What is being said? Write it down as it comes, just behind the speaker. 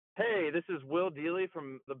Hey, this is Will Dealey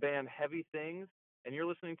from the band Heavy Things, and you're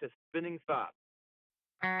listening to Spinning Thoughts.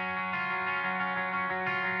 I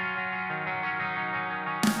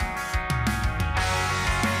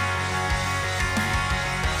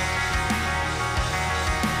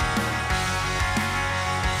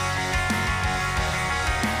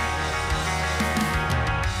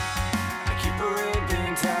keep a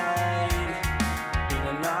ribbon tied in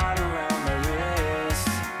a knot around my wrist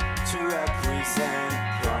to represent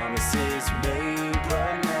promises made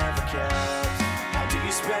but never kept. How do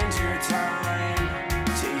you spend your time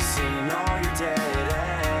chasing all your dead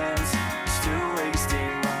ends, still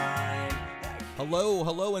wasting mine?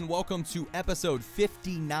 Hello, and welcome to episode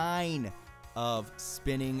 59 of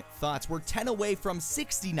Spinning Thoughts. We're 10 away from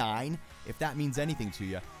 69, if that means anything to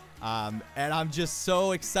you. And I'm just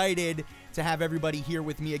so excited to have everybody here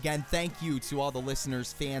with me again. Thank you to all the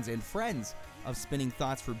listeners, fans, and friends of Spinning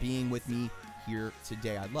Thoughts for being with me here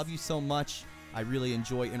today. I love you so much. I really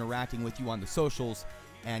enjoy interacting with you on the socials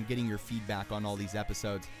and getting your feedback on all these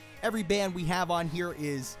episodes. Every band we have on here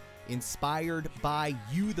is inspired by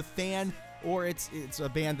you, the fan, or it's a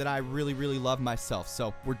band that I really, really love myself.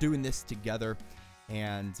 So we're doing this together,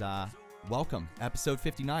 and welcome, episode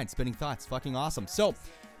 59, Spinning Thoughts. Fucking awesome. So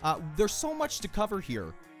there's so much to cover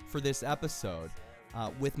here for this episode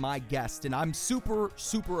with my guest, and I'm super,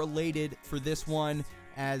 super elated for this one,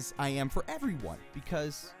 as I am for everyone,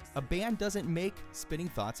 because a band doesn't make Spinning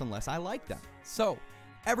Thoughts unless I like them. So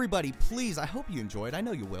everybody, please, I hope you enjoyed. I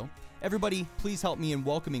know you will. Everybody, please help me in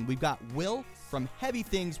welcoming. We've got Will from Heavy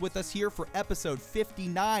Things with us here for episode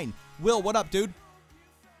 59. Will, what up, dude?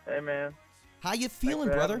 Hey, man. How you feeling,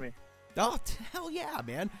 Thanks for brother? having me. Oh, hell yeah,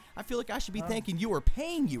 man. I feel like I should be thanking you or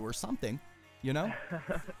paying you or something, you know?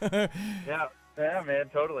 Yeah, man,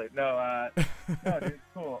 totally. No, dude,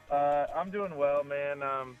 cool. I'm doing well, man.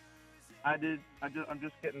 I'm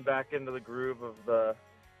just getting back into the groove of the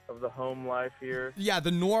home life here. Yeah, the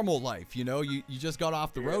normal life, you know? You just got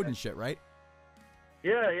off the road and shit, right?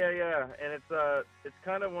 Yeah. And it's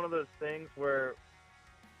kind of one of those things where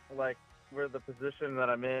the position that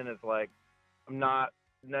I'm in is like I'm not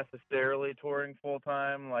necessarily touring full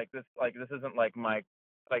time. This isn't like my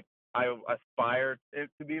like I aspire it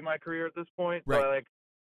to be my career at this point. So Right.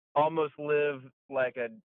 I almost live like a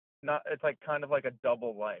not it's like kind of like a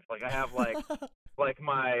double life. Like I have like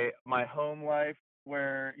my home life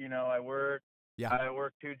where, I work Yeah. I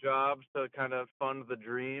work two jobs to kind of fund the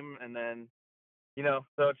dream, and then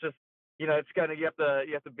so it's just, it's kind of you have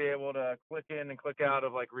to be able to click in and click out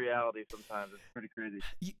of like reality sometimes. It's pretty crazy.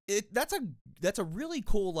 That's a really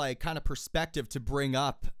cool like kind of perspective to bring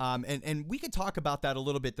up, and we could talk about that a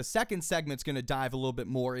little bit. The second segment's going to dive a little bit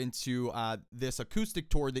more into this acoustic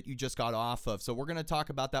tour that you just got off of, so we're going to talk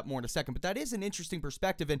about that more in a second. But that is an interesting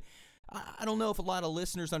perspective, and I don't know if a lot of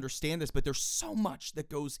listeners understand this, but there's so much that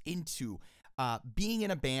goes into being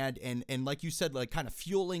in a band, and like you said, like kind of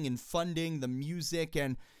fueling and funding the music,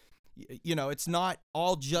 and it's not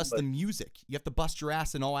all just the music. You have to bust your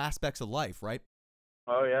ass in all aspects of life, right?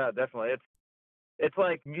 Oh yeah, definitely. It's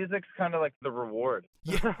like music's kind of like the reward.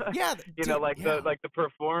 Yeah, yeah, dude, the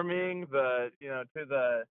performing, to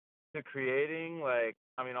creating,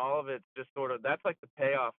 all of it's just sort of that's like the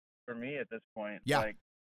payoff for me at this point. yeah.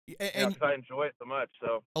 And 'Cause I enjoy it so much.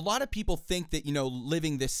 So a lot of people think that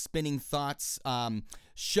living this Spinning Thoughts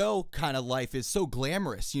show kind of life is so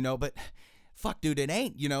glamorous, but fuck, dude, it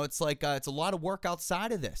ain't. It's like it's a lot of work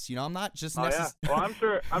outside of this. I'm not just yeah. Well, I'm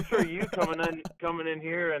sure you coming in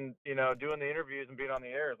here and doing the interviews and being on the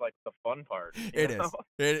air is like the fun part. It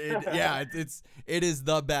is. Yeah, it is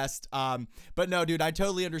the best. But no, dude, I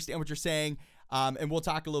totally understand what you're saying. And we'll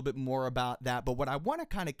talk a little bit more about that. But what I want to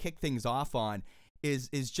kind of kick things off on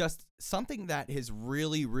is just something that has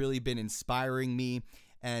really, really been inspiring me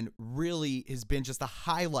and really has been just a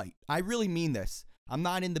highlight. I really mean this. I'm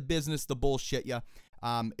not in the business to bullshit ya.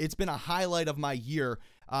 It's been a highlight of my year.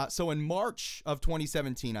 So in March of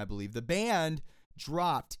 2017, I believe, the band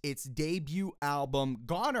dropped its debut album,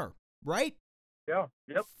 Goner, right? Yeah.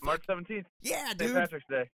 Yep. March 17th. Yeah, St. dude. Patrick's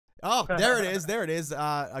Day. Oh, there it is. There it is.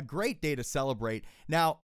 A great day to celebrate.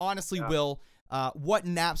 Now, honestly, Yeah. Will, what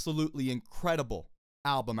an absolutely incredible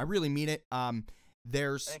album. I really mean it. Thank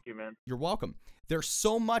you, man. You're welcome. There's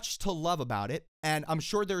so much to love about it, and I'm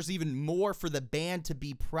sure there's even more for the band to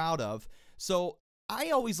be proud of. So I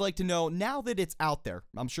always like to know, now that it's out there,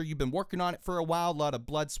 I'm sure you've been working on it for a while, a lot of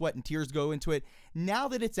blood, sweat, and tears go into it. Now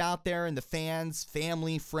that it's out there and the fans,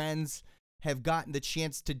 family, friends have gotten the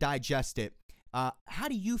chance to digest it, how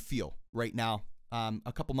do you feel right now,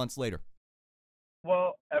 a couple months later?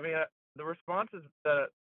 Well, the responses that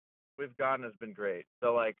we've gotten has been great.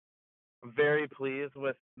 So very pleased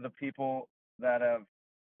with the people that have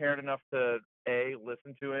cared enough to A,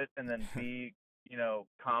 listen to it, and then B,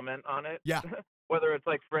 comment on it. Yeah. Whether it's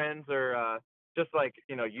like friends or just like,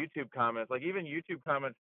 YouTube comments. Like even YouTube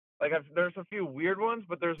comments, like there's a few weird ones,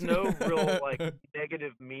 but there's no real like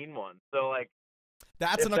negative mean ones. So like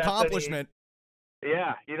That's if an that's any, accomplishment.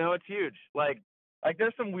 yeah, it's huge. Like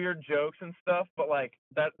there's some weird jokes and stuff, but like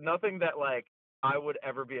that nothing that like I would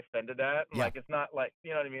ever be offended at. Yeah. Like it's not like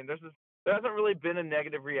you know what I mean. There hasn't really been a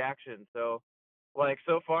negative reaction. So like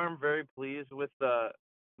so far I'm very pleased with the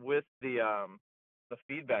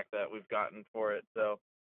feedback that we've gotten for it. So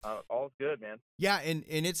all's good, man. Yeah, and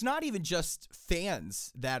it's not even just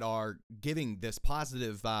fans that are giving this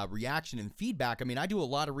positive reaction and feedback. I mean, I do a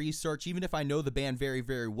lot of research. Even if I know the band very,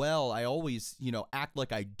 very well, I always, act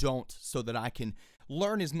like I don't so that I can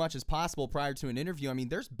learn as much as possible prior to an interview. I mean,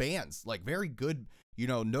 there's bands, like very good,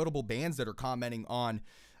 notable bands that are commenting on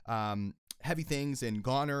Heavy Things and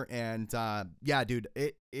Goner. And yeah, dude,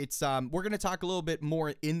 it's we're going to talk a little bit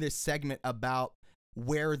more in this segment about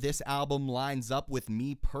where this album lines up with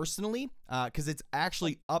me personally, because it's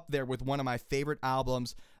actually up there with one of my favorite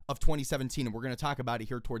albums of 2017, and we're going to talk about it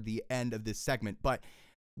here toward the end of this segment. But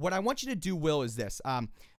what I want you to do, Will, is this.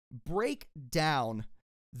 Break down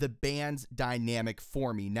the band's dynamic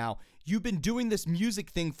for me. Now, you've been doing this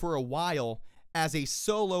music thing for a while as a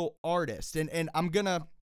solo artist, and I'm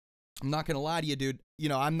not going to lie to you, dude.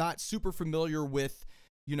 I'm not super familiar with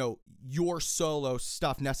your solo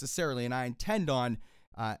stuff necessarily, and I intend on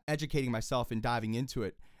educating myself and diving into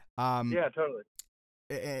it. Yeah, totally.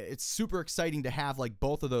 It's super exciting to have like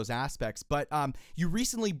both of those aspects, but you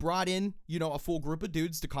recently brought in, a full group of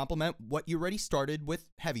dudes to complement what you already started with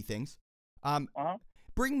Heavy Things.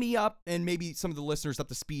 Bring me up and maybe some of the listeners up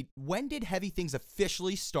to speed. When did Heavy Things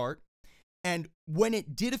officially start? And when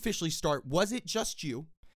it did officially start, was it just you?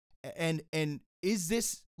 And is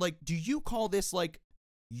this like, do you call this like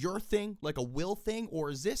your thing, like a Will thing, or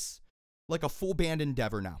is this like a full band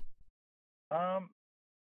endeavor now?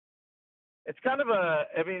 It's kind of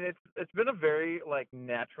it's been a very like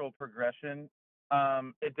natural progression.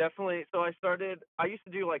 It definitely, so I used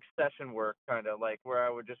to do like session work kind of like where I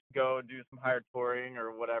would just go and do some hired touring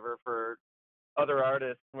or whatever for other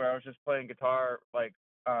artists where I was just playing guitar like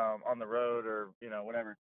on the road or,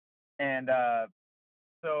 whatever. And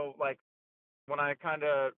so like when I kind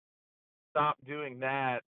of stopped doing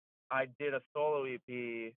that, I did a solo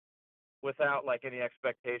EP without like any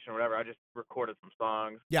expectation or whatever. I just recorded some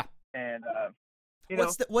songs. Yeah. And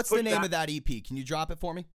what's the name of that EP? Can you drop it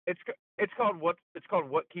for me? It's called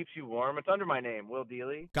What Keeps You Warm. It's under my name, Will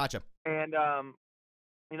Dealey. Gotcha. And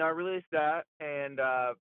I released that and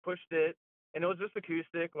pushed it, and it was just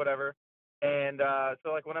acoustic, whatever. And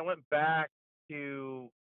so like when I went back to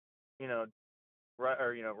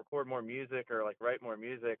record more music or like write more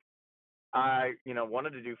music, I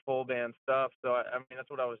wanted to do full band stuff. So I mean that's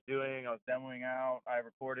what I was doing. I was demoing out. I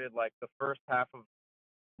recorded like the first half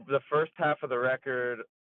of the record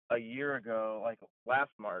a year ago, like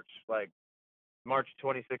last March, like March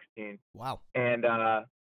 2016. Wow. And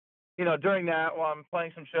during that, while I'm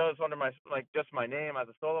playing some shows under just my name as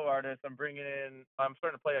a solo artist, I'm starting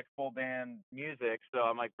to play like full band music. So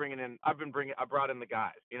I'm like I brought in the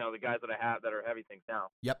guys, the guys that I have that are Heavy Things now.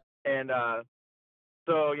 Yep. And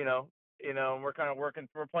so we're kind of we're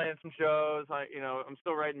playing some shows. I'm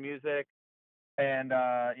still writing music, and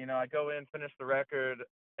I go in, finish the record,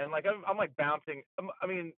 and like I'm like bouncing.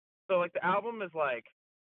 So like the album is like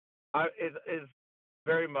is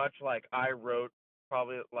very much like I wrote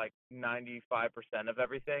probably like 95% of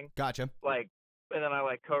everything. Gotcha. Like, and then I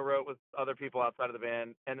like co-wrote with other people outside of the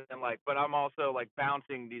band, and then like, but I'm also like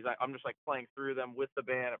bouncing these. I'm just like playing through them with the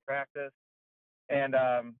band at practice, and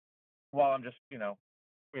while I'm just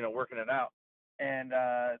working it out, and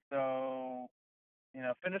so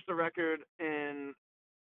finished the record in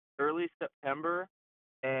early September,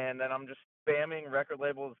 and then I'm just spamming record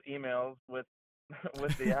labels emails with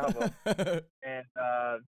the album. And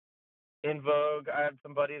In Vogue, I had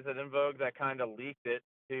some buddies at In Vogue that kind of leaked it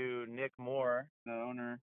to Nick Moore, the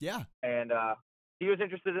owner. Yeah. And he was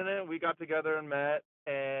interested in it. We got together and met,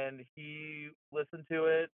 and he listened to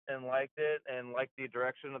it and liked the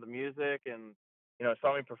direction of the music, and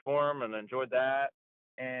saw me perform and enjoyed that.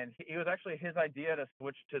 And it was actually his idea to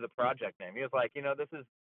switch to the project name. He was like,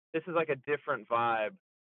 this is like a different vibe,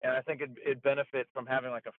 and I think it'd benefit from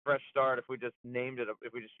having like a fresh start if we just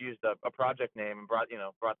if we just used a project name and brought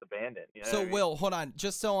the band in. So Will, hold on,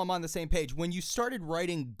 just so I'm on the same page. When you started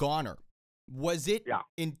writing Goner, was it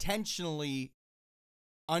intentionally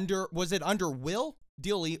under Will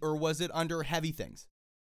Dealey, or was it under Heavy Things?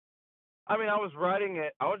 I mean, I was writing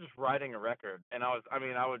it. I was just writing a record, and I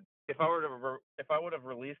mean, I would if I were to if I would have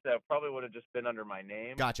released that, it probably would have just been under my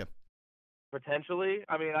name Gotcha. potentially.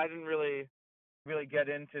 I mean, I didn't really get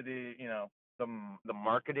into the the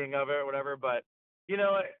marketing of it or whatever. But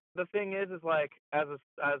the thing is like as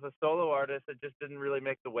a solo artist, it just didn't really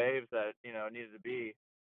make the waves that it needed to be.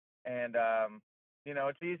 And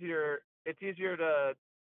it's easier to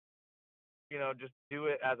just do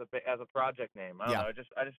it as a project name. I don't Yeah. know. It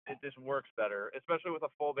just works better, especially with a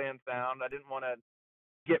full band sound. I didn't want to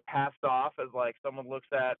get passed off as like someone looks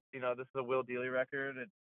at this is a Will Dealey record.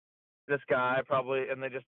 It's this guy probably, and they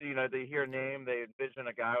just they hear a name, they envision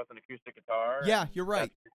a guy with an acoustic guitar. Yeah, And you're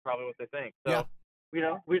right. that's probably what they think. Yeah.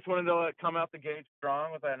 So we just wanted to come out the gate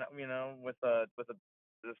strong with this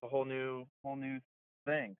whole new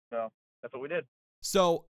thing. So that's what we did.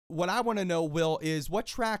 So what I want to know, Will, is what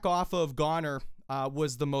track off of Goner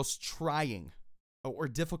was the most trying or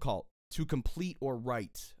difficult to complete or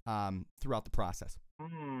write throughout the process?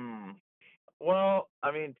 Well,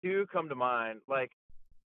 I mean, two come to mind. Like,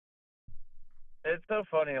 it's so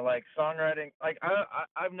funny. Like songwriting, like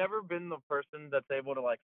I've never been the person that's able to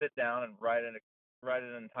like sit down and write an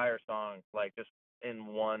entire song like just in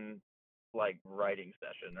one like writing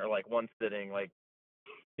session or like one sitting. Like,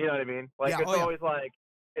 you know what I mean? Like Yeah, it's oh, yeah. always like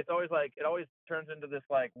it always turns into this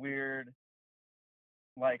like weird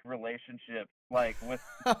like relationship like with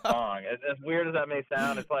the song. As weird as that may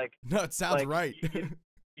sound, it's like No, it sounds like right.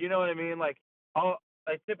 you know what I mean? Like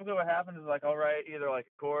typically what happens is like I'll write either like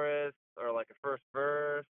a chorus or like a first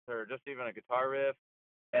verse or just even a guitar riff,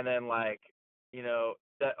 and then like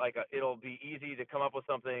that like it'll be easy to come up with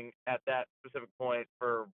something at that specific point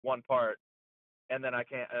for one part, and then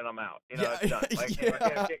I'm out. It's done. Like Yeah.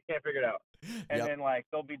 I can't figure it out. And Yep. then like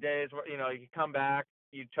there'll be days where you come back,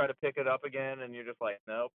 you try to pick it up again, and you're just like,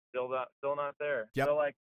 nope, still not there. Yep. So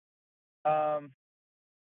like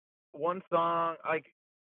one song like.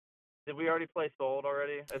 Did we already play Sold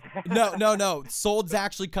already? No. Sold's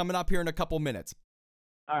actually coming up here in a couple minutes.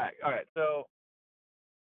 All right. So,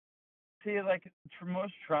 see, like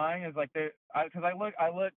most trying is like because I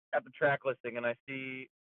look at the track listing and I see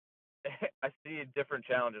I see different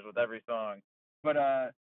challenges with every song. But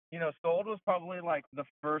Sold was probably like the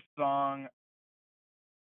first song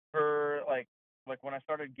for like when I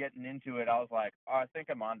started getting into it, I was like, oh, I think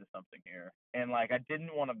I'm onto something here, and like I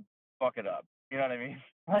didn't want to fuck it up. You know what I mean?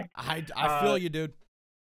 Like I feel you, dude.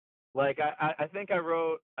 Like I think I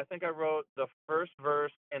wrote the first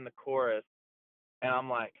verse and the chorus, and I'm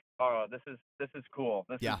like, oh, this is cool.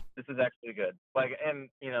 This is actually good. Like, and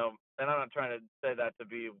and I'm not trying to say that to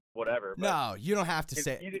be whatever. But No, you don't have to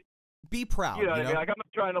say it. Be proud. You know what I mean? Like, I'm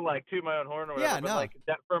not trying to like toot my own horn or whatever. Yeah, but no. like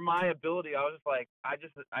that for my ability, I was just like, I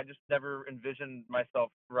just never envisioned myself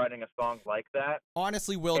writing a song like that.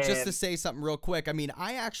 Honestly, Will, just to say something real quick, I mean,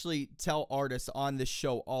 I actually tell artists on this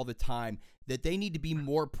show all the time that they need to be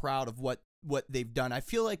more proud of what they've done. I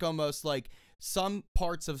feel like almost like some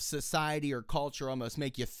parts of society or culture almost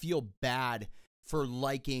make you feel bad for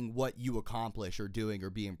liking what you accomplish or doing or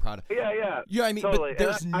being proud of. Yeah. You know what I mean? Totally. But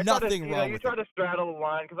there's nothing wrong you with try it. to straddle the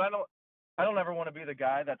line because I don't ever want to be the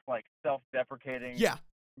guy that's like self-deprecating. Yeah.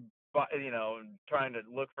 But trying to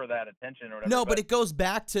look for that attention or whatever. No, but it goes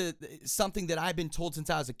back to something that I've been told since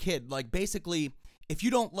I was a kid. Like, basically, if you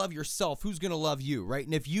don't love yourself, who's going to love you, right?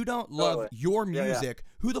 And if you don't love your music,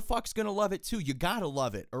 who the fuck's going to love it too? You got to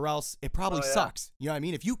love it, or else it probably sucks. You know what I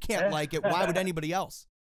mean? If you can't like it, why would anybody else?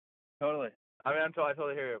 Totally. I mean, I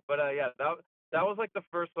totally hear you. But yeah, that was like the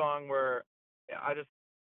first song where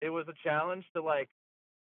it was a challenge to like,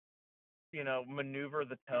 maneuver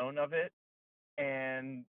the tone of it,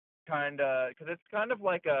 and because it's kind of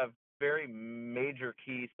like a very major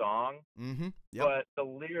key song. Mm-hmm. Yep. But the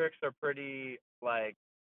lyrics are pretty like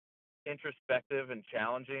introspective and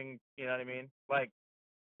challenging. You know what I mean? Like,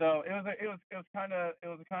 so it was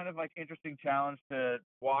kind of like interesting challenge to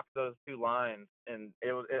walk those two lines, and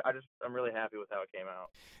I'm really happy with how it came out.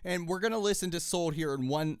 And we're gonna listen to Sold here in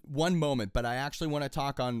one moment, but I actually want to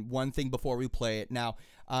talk on one thing before we play it. Now,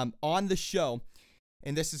 on the show,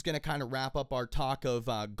 and this is going to kind of wrap up our talk of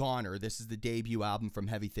Goner. This is the debut album from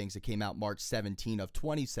Heavy Things that came out March 17 of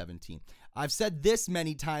 2017. I've said this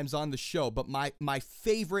many times on the show, but my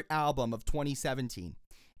favorite album of 2017,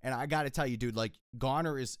 and I got to tell you, dude, like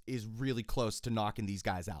Goner is really close to knocking these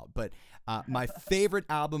guys out. But my favorite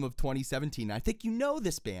album of 2017, I think you know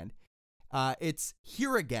this band, it's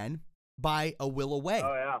Here Again by A Will Away.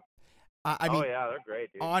 Oh, yeah. I mean, yeah, they're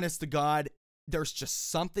great, dude. Honest to God, there's just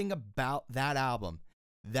something about that album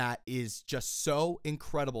that is just so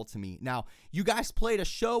incredible to me. Now, you guys played a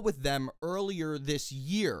show with them earlier this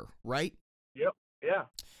year, right? Yep. Yeah.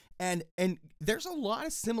 And there's a lot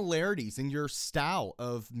of similarities in your style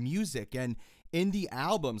of music and in the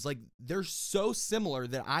albums. Like, they're so similar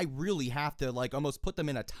that I really have to like almost put them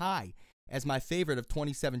in a tie as my favorite of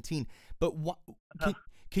 2017. But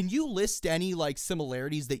can you list any like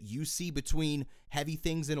similarities that you see between Heavy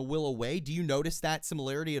Things and A Will Away? Do you notice that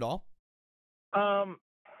similarity at all?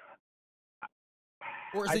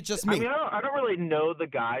 Or is it just me? I mean, I don't really know the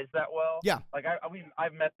guys that well. Yeah. Like,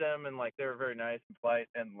 I've met them, and, like, they were very nice and polite,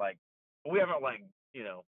 and, like, we haven't, like, you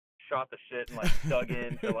know, shot the shit and, like, dug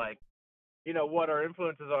into, like, you know, what our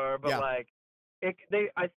influences are. But, Yeah. like,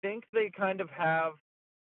 I think they kind of have,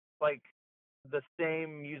 like, the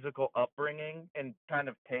same musical upbringing and kind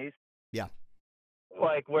of taste. Yeah.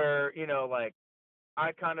 Like, where, you know, like,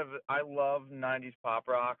 I love 90s pop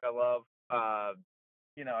rock. I love,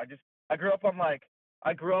 you know, I grew up on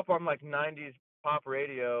like 90s pop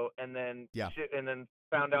radio, and then and then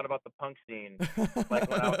found out about the punk scene like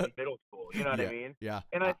when I was in middle school. You know what I mean? Yeah.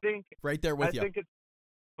 And I think right there with you. I think it's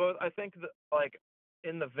both. I think that, like,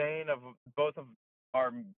 in the vein of both of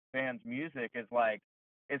our band's music is like,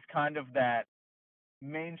 it's kind of that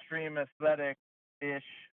mainstream aesthetic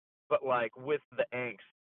ish, but like with the angst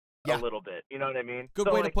a little bit. You know what I mean?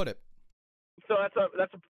 Good way to put it. So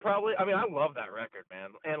that's probably. I mean, I love that record, man,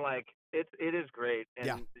 and like it is great,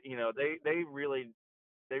 and you know they really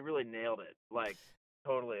nailed it, like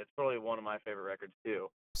totally. It's probably one of my favorite records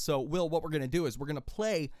too. So, Will, what we're gonna do is we're gonna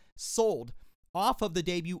play "Sold" off of the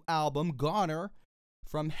debut album "Goner"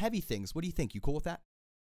 from Heavy Things. What do you think? You cool with that?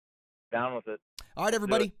 Down with it. All right,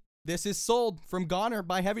 everybody. This is "Sold" from Goner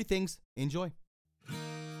by Heavy Things. Enjoy.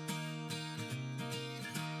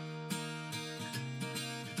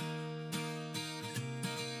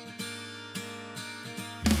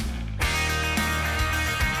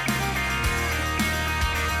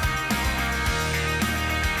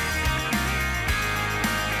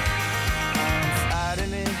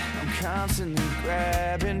 Constantly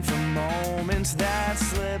grabbing for moments that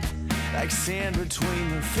slip like sand between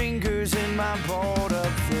the fingers in my balled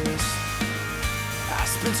up fist. I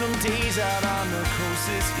spent some days out on the coast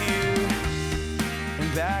this year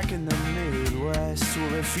and back in the Midwest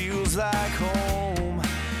where it feels like home.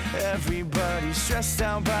 Everybody's stressed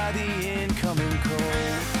out by the incoming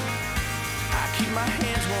cold. I keep my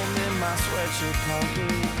hands warm in my sweatshirt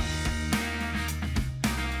pocket,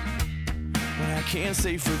 but I can't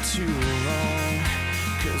stay for too long,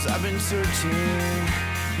 'cause I've been searching,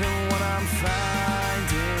 and what I'm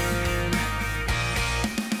finding,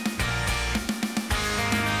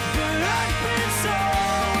 but I've been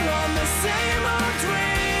sold on the same old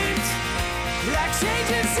dreams, like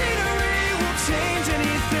changing scenery will change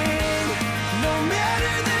anything, no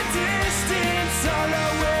matter the distance, I'll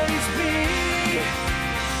always be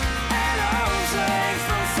at arm's length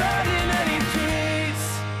from finding any peace.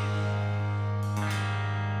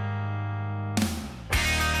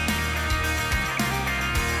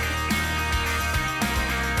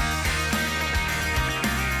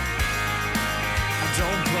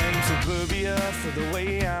 Don't blame suburbia for the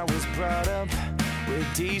way I was brought up, with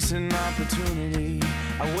decent opportunity.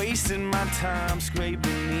 I wasted my time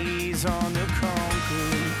scraping knees on the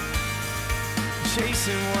concrete,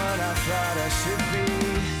 chasing what I thought I should be.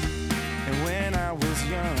 And when I was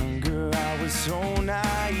younger, I was so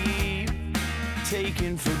naive,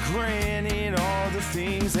 taking for granted all the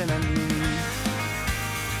things that I need.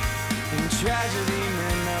 And tragedy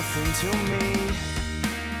meant nothing to me,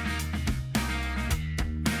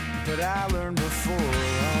 but I learned before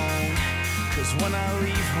long, 'cause when I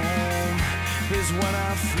leave home is when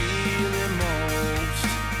I feel it most.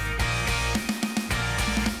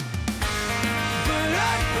 But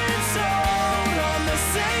I've been sold on the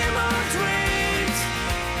same old dreams,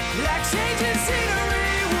 like changing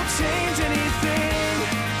scenery will change anything,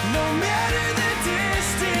 no matter the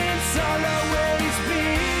distance, I'll always be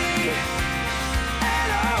at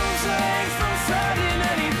arm's length from finding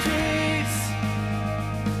any peace.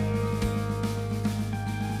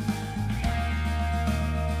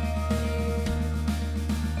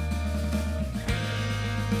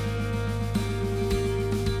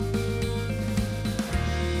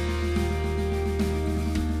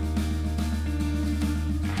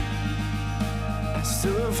 I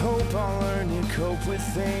still have hope I'll learn to cope with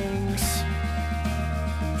things,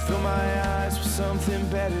 fill my eyes with something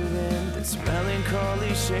better than this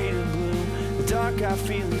melancholy shade of blue. The dark I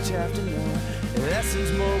feel each afternoon, it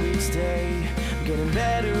lessens more each day. I'm getting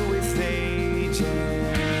better with age,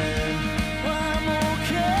 and I'm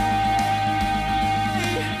okay.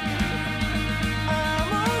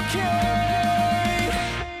 I'm okay.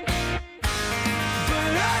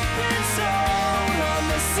 But I've been sold on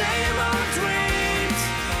the same old dreams,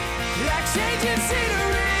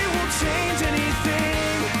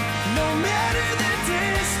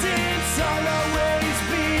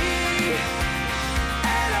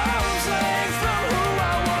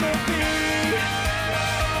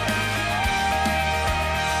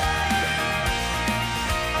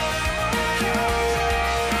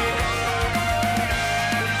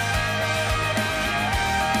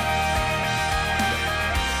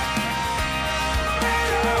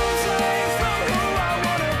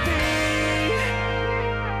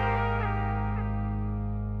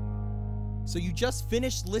 So you just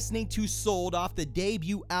finished listening to Sold off the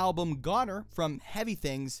debut album Goner from Heavy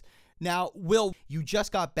Things. Now, Will, you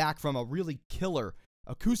just got back from a really killer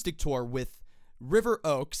acoustic tour with River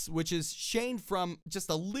Oaks, which is Shane from just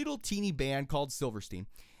a little teeny band called Silverstein,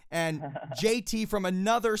 and JT from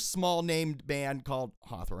another small named band called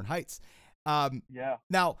Hawthorne Heights. Yeah.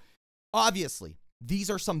 Now, obviously, these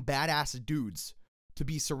are some badass dudes to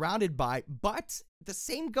be surrounded by, but the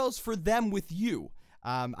same goes for them with you.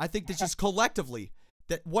 I think that just collectively,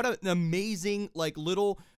 that what an amazing like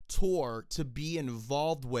little tour to be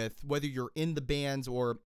involved with, whether you're in the bands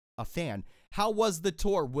or a fan. How was the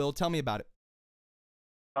tour, Will? Tell me about it.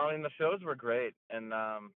 I mean, the shows were great, and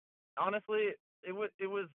honestly, it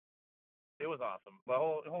was awesome. The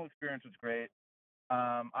whole experience was great.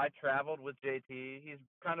 I traveled with JT. He's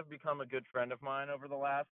kind of become a good friend of mine over the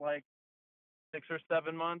last like 6 or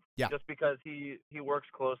 7 months. Yeah. Just because he works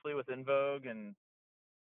closely with In Vogue, and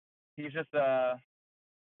he's just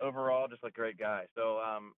overall just a great guy. So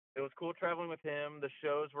it was cool traveling with him. The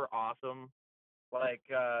shows were awesome. Like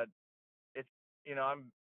it's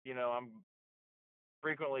I'm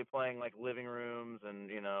frequently playing like living rooms and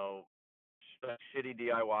shitty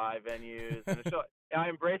DIY venues, and so I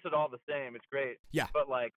embrace it all the same. It's great. Yeah. But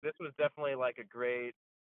like this was definitely like a great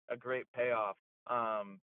payoff.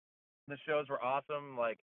 The shows were awesome.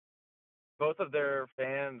 Like both of their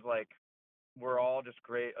fans like were all just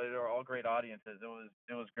great. They were all great audiences.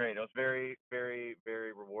 It was great. It was very, very,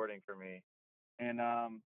 very rewarding for me. And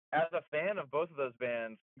as a fan of both of those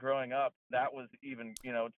bands growing up, that was even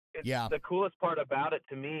Yeah. the coolest part about it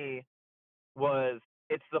to me was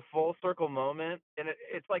it's the full circle moment, and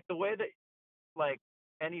it's like the way that like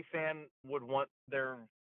any fan would want their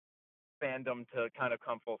fandom to kind of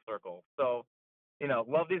come full circle. So,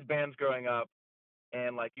 love these bands growing up,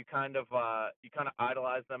 and like you kind of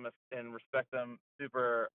idolize them and respect them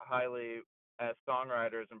super highly as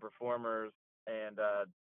songwriters and performers, and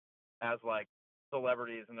as like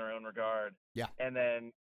celebrities in their own regard. Yeah. And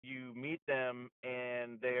then you meet them,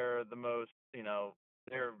 and they're the most,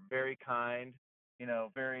 they're very kind,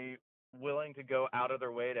 very willing to go out of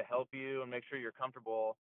their way to help you and make sure you're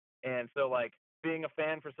comfortable. And so like being a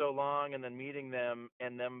fan for so long and then meeting them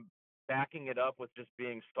and them backing it up with just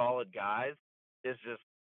being solid guys is just,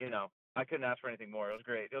 I couldn't ask for anything more. It was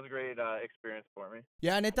great. It was a great experience for me.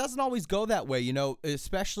 Yeah, and it doesn't always go that way,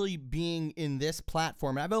 especially being in this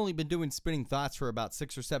platform. I've only been doing Spinning Thoughts for about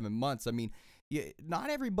 6 or 7 months. I mean, not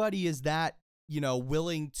everybody is that,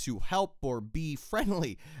 willing to help or be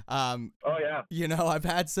friendly. Oh yeah. I've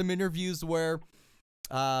had some interviews where,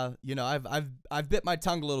 I've bit my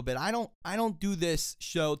tongue a little bit. I don't do this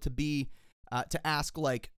show to be, to ask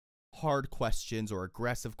like hard questions or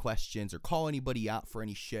aggressive questions or call anybody out for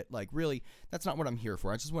any shit. Like really, that's not what I'm here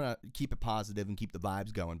for. I just want to keep it positive and keep the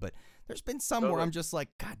vibes going. But there's been some where I'm just like,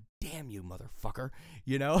 God damn you, motherfucker.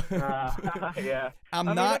 Yeah.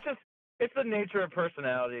 It's the nature of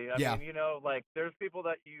personality. I mean, like there's people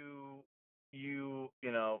that you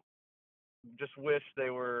just wish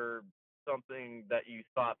they were something that you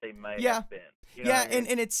thought they might have been.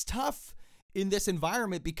 And it's tough in this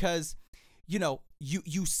environment because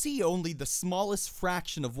you see only the smallest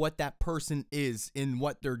fraction of what that person is in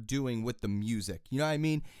what they're doing with the music. You know what I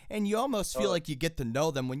mean? And you almost feel like you get to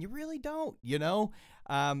know them when you really don't,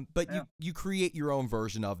 But you create your own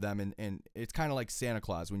version of them, and it's kind of like Santa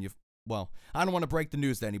Claus when I don't want to break the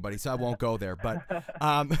news to anybody, so I won't go there. But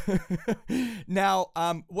now,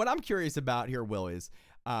 what I'm curious about here, Will, is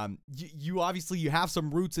you obviously you have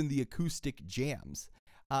some roots in the acoustic jams,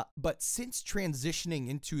 but since transitioning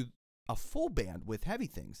into a full band with Heavy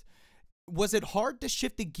Things, was it hard to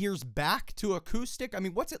shift the gears back to acoustic? I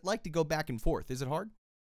mean, what's it like to go back and forth? Is it hard?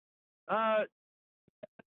 I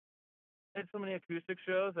did so many acoustic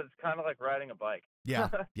shows that it's kind of like riding a bike. Yeah.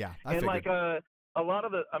 I and figured. like a lot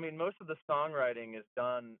of most of the songwriting is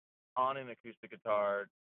done on an acoustic guitar,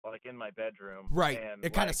 like in my bedroom. Right. And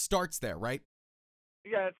it kind of starts there, right?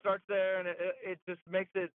 Yeah, it starts there, and it just makes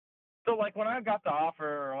it so. Like when I got the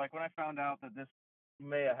offer, or like when I found out that this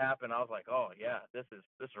may have happened, I was like, oh yeah, this is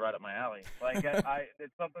right up my alley. Like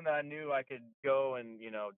it's something that I knew I could go and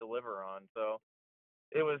deliver on. So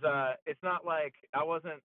it was it's not like I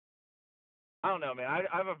don't know, man.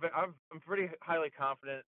 I'm pretty highly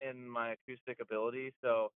confident in my acoustic ability.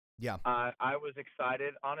 So yeah, I was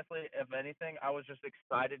excited. Honestly, if anything, I was just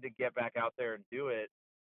excited to get back out there and do it.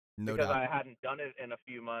 No because doubt. I hadn't done it in a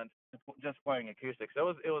few months, just playing acoustic. So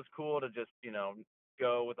it was cool to just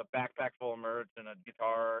go with a backpack full of merch and a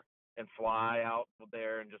guitar and fly out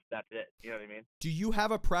there and just that's it. You know what I mean? Do you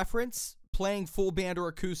have a preference playing full band or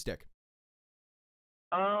acoustic?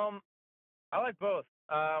 I like both.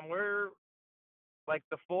 like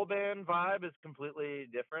the full band vibe is completely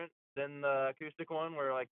different than the acoustic one,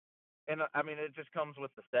 where like, and I mean, it just comes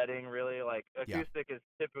with the setting, really. Like Yeah. acoustic is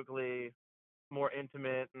typically more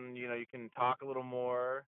intimate, and you can talk a little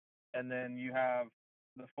more, and then you have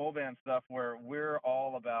the full band stuff where we're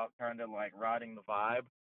all about kind of like riding the vibe,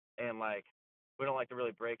 and like we don't like to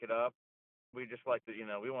really break it up. We just like to,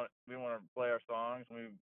 we want to play our songs.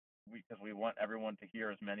 Because we want everyone to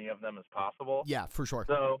hear as many of them as possible. Yeah, for sure.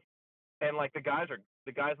 So, and like the guys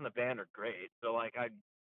in the band are great. So like I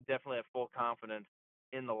definitely have full confidence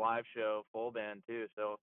in the live show full band too.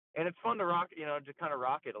 So, and it's fun to rock, just kind of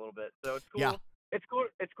rock it a little bit. So it's cool. Yeah. It's cool.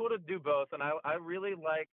 It's cool to do both, and I would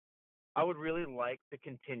really like to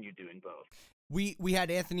continue doing both. We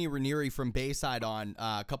had Anthony Ranieri from Bayside on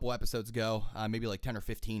a couple episodes ago, maybe like 10 or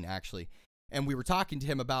 15 actually. And we were talking to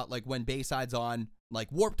him about like when Bayside's on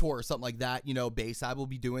like Warped Tour or something like that, Bayside will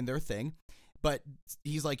be doing their thing. But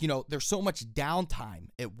he's like, there's so much downtime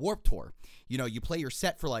at Warped Tour. You play your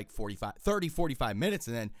set for like 45 minutes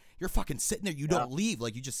and then you're fucking sitting there. You don't leave.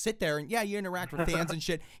 Like you just sit there and you interact with fans and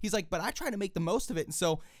shit. He's like, but I try to make the most of it. And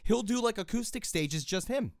so he'll do like acoustic stages, just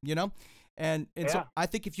him, And so I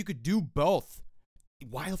think if you could do both,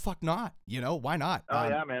 why the fuck not? Why not? Oh,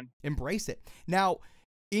 yeah, man. Embrace it. Now,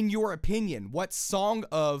 in your opinion, what song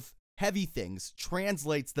of Heavy Things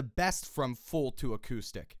translates the best from full to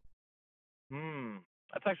acoustic?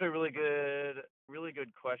 That's actually a really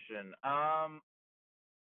good question. I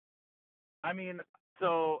mean,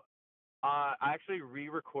 so I actually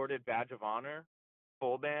re-recorded Badge of Honor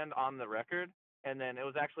full band on the record, and then it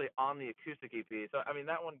was actually on the acoustic EP. So I mean,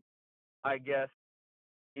 that one, I guess,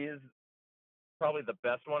 is probably the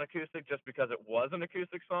best one acoustic, just because it was an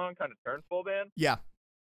acoustic song, kind of turned full band. Yeah.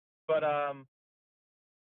 But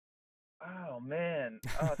oh man,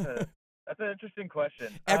 that's an interesting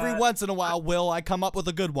question. Every once in a while, Will, I come up with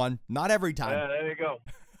a good one. Not every time. Yeah, there you go.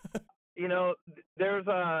 There's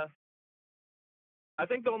I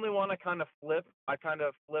think the only one I kind of flip on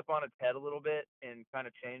its head a little bit and kind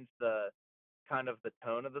of change the tone of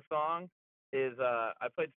the song is I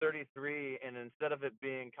played 33, and instead of it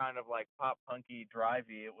being kind of like pop punky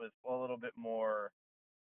drivey, it was a little bit more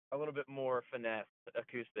finesse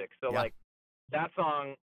acoustic. So like that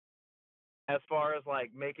song, as far as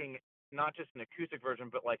like making not just an acoustic version,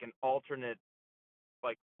 but like an alternate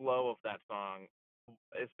like flow of that song,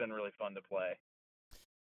 it's been really fun to play.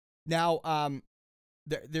 Now,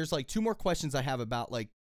 there's like two more questions I have about like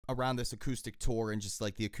around this acoustic tour and just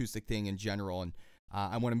like the acoustic thing in general. And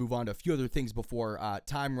I want to move on to a few other things before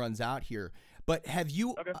time runs out here. But have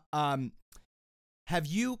you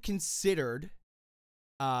considered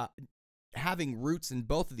having roots in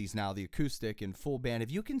both of these now, the acoustic and full band?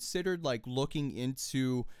 Have you considered like looking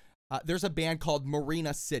into? There's a band called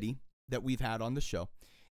Marina City that we've had on the show,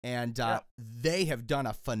 and they have done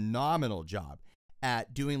a phenomenal job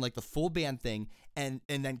at doing like the full band thing and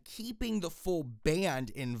then keeping the full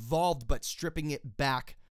band involved, but stripping it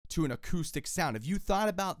back to an acoustic sound. Have you thought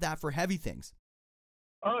about that for Heavy Things?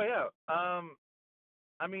 Oh yeah.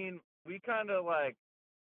 I mean, we kind of like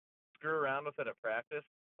screw around with it at practice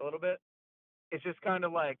a little bit. It's just kind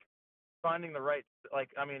of like finding the right, like,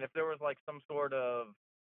 I mean, if there was like some sort of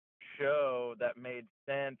show that made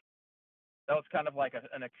sense, that was kind of like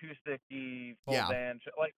an acoustic-y full band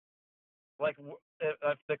show. Like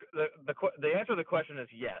the answer to the question is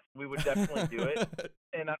yes, we would definitely do it,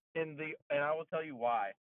 and I will tell you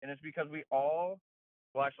why. And it's because well,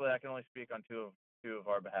 actually, I can only speak on two of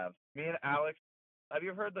our behalves. Me and Alex. Have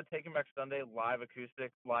you heard the Taking Back Sunday live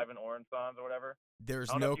acoustic, live in Orange songs or whatever? There's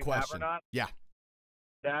no question. Have or not. Yeah.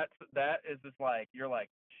 That is just like, you're like,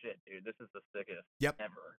 shit, dude, this is the sickest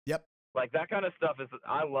ever. Yep. Like that kind of stuff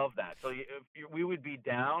I love that. So we would be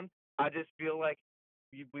down. I just feel like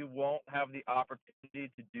we won't have the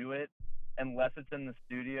opportunity to do it unless it's in the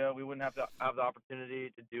studio. We wouldn't have to have the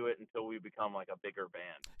opportunity to do it until we become like a bigger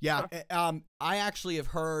band. Yeah. I actually have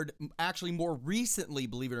heard, more recently,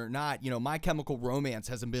 believe it or not, My Chemical Romance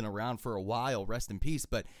hasn't been around for a while, rest in peace,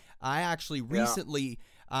 but I actually recently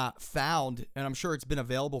found, and I'm sure it's been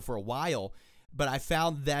available for a while, but I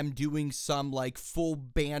found them doing some like full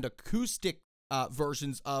band acoustic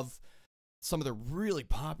versions of some of the really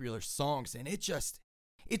popular songs, and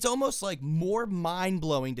it's almost like more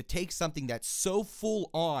mind-blowing to take something that's so full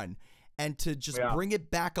on and to just bring it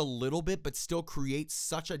back a little bit but still create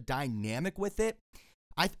such a dynamic with it.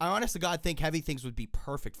 I honest to God think Heavy Things would be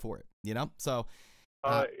perfect for it, So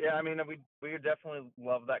yeah, I mean, we definitely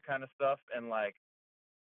love that kind of stuff, and like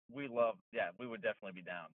we would definitely be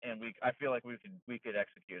down, and I feel like we could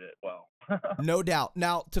execute it well. No doubt.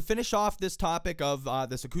 Now, to finish off this topic of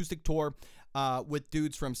this acoustic tour with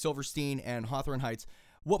dudes from Silverstein and Hawthorne Heights,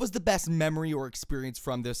 what was the best memory or experience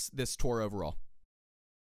from this tour overall?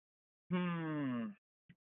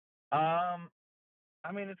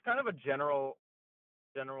 I mean, it's kind of a general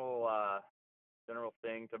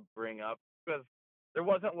thing to bring up, because there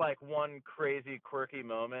wasn't like one crazy quirky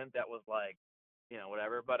moment that was like,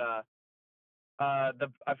 whatever. But I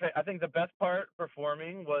think the best part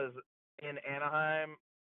performing was in Anaheim.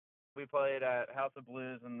 We played at House of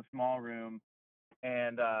Blues in the small room,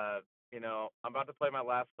 and I'm about to play my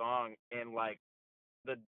last song, and like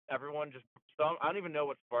everyone just, I don't even know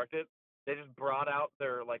what sparked it. They just brought out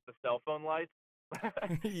their like the cell phone lights.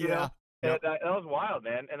 Yeah. And that was wild,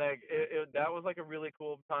 man. And that was like a really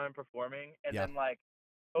cool time performing. And then like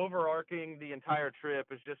overarching the entire trip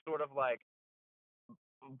is just sort of like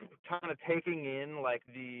kind of taking in like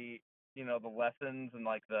the lessons and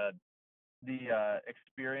like the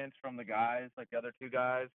experience from the guys, like the other two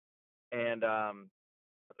guys. And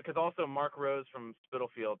because also Mark Rose from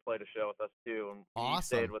Spitalfield played a show with us too, and he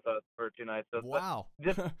stayed with us for 2 nights. So wow.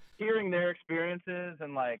 Just hearing their experiences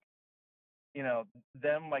and like,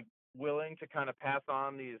 them like willing to kind of pass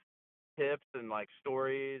on these tips and like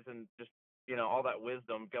stories and just, all that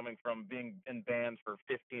wisdom coming from being in bands for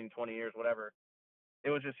 15, 20 years, whatever. It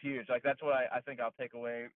was just huge. Like, that's what I think I'll take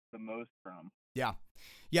away the most from. Yeah.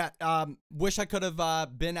 Yeah. Wish I could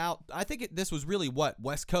have been out. I think this was really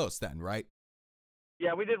West Coast then, right?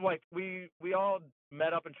 Yeah, we did like we all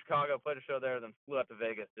met up in Chicago, played a show there, then flew out to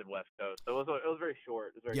Vegas, did West Coast. So it was very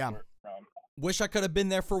short. It was very short. Wish I could have been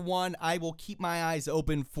there for one. I will keep my eyes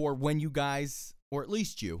open for when you guys, or at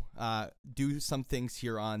least you, do some things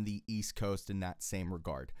here on the East Coast in that same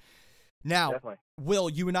regard. Now, definitely. Will,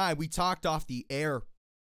 you and I, we talked off the air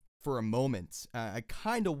for a moment. I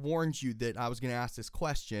kind of warned you that I was going to ask this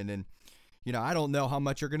question, and I don't know how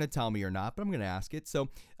much you're going to tell me or not, but I'm going to ask it. So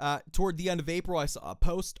toward the end of April, I saw a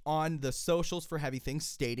post on the socials for Heavy Things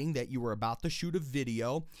stating that you were about to shoot a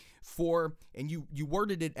video for, and you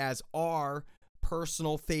worded it as our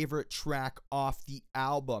personal favorite track off the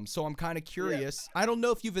album. So I'm kind of curious. Yeah. I don't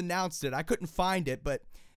know if you've announced it. I couldn't find it, but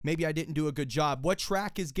maybe I didn't do a good job. What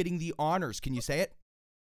track is getting the honors? Can you say it?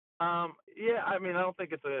 Yeah, I mean, I don't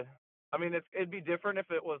think it'd be different if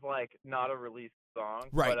it was like not a released song.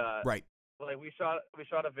 Right, but, right. Like we shot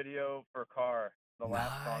a video for Car, the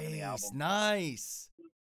last song in the album. Nice.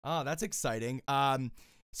 Oh, that's exciting.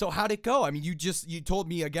 So how'd it go? I mean, you told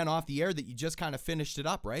me again off the air that you just kind of finished it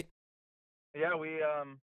up, right? Yeah,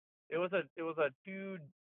 it was a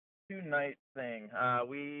two-night thing.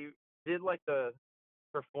 We did like the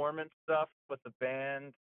performance stuff with the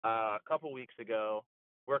band a couple weeks ago.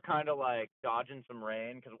 We're kind of like dodging some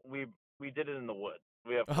rain because we did it in the woods.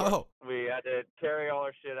 We had to carry all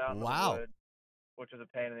our shit out in the woods, which is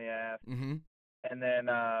a pain in the ass. Mm-hmm. And then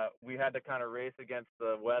we had to kind of race against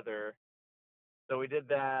the weather. So we did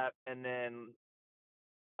that, and then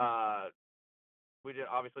we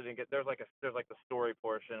obviously didn't get there's like the story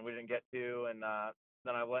portion we didn't get to, and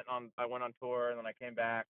then I went on tour, and then I came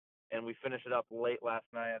back and we finished it up late last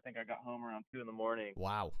night. I think I got home around 2 a.m.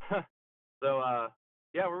 Wow. So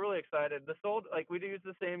yeah, we're really excited. The Sold, like, we use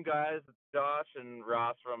the same guys, Josh and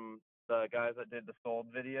Ross from the guys that did the Sold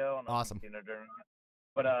video. Awesome.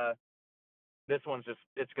 But this one's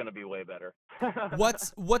it's going to be way better.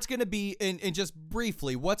 What's going to be, and just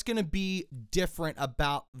briefly, what's going to be different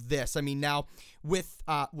about this? I mean, now with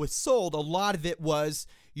Sold, a lot of it was,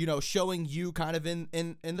 showing you kind of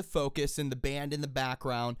in the focus and the band in the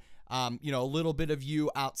background, a little bit of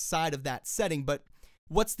you outside of that setting. But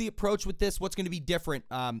what's the approach with this? What's going to be different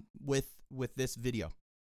with this video?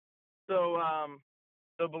 So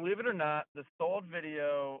believe it or not, the Sold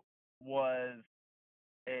video was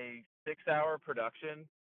a 6-hour production,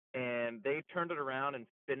 and they turned it around and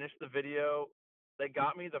finished the video. They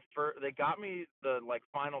got me the like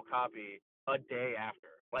final copy a day after.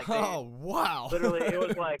 Like, wow. Literally, it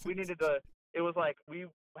was like we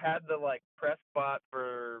had the like press spot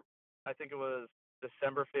for, I think it was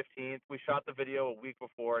December 15th. We shot the video a week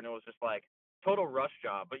before, and it was just like total rush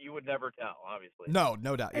job, but you would never tell, obviously. No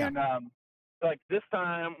doubt. Yeah. And like this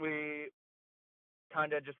time we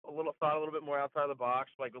kind of just thought a little bit more outside the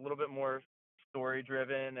box, like a little bit more story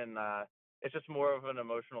driven, and it's just more of an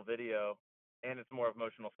emotional video, and it's more of an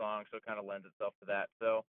emotional song, so it kind of lends itself to that.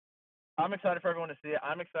 So I'm excited for everyone to see it.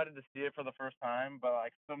 I'm excited to see it for the first time, but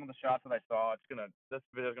like some of the shots that I saw, this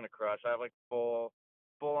video's gonna crush. I have like full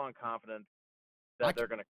on confidence that they're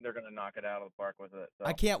gonna knock it out of the park with it. So.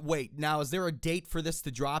 I can't wait. Now, is there a date for this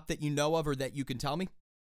to drop that you know of, or that you can tell me?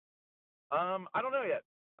 I don't know yet.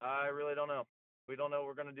 I really don't know. We don't know what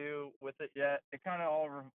we're gonna do with it yet.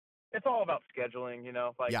 It's all about scheduling,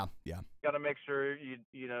 like Yeah, yeah. got to make sure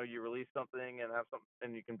you release something and have something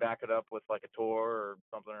and you can back it up with like a tour or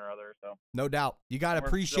something or other. So No doubt. You got to we're still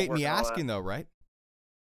appreciate me working all that. asking, though, right?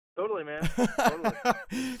 Totally, man.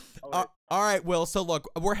 Totally. All right, Will. So, look,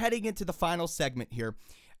 we're heading into the final segment here.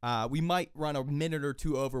 We might run a minute or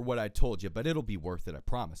two over what I told you, but it'll be worth it, I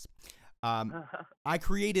promise. I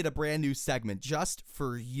created a brand new segment just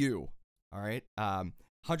for you, all right?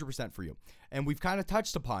 100% for you. And we've kind of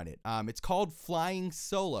touched upon it. It's called Flying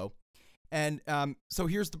Solo. And so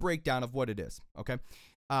here's the breakdown of what it is, okay?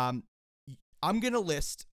 I'm going to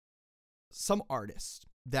list some artists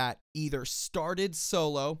that either started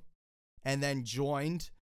solo and then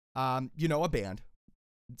joined, a band.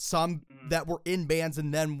 Some that were in bands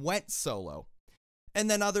and then went solo. And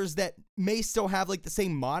then others that may still have like the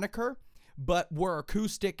same moniker, but were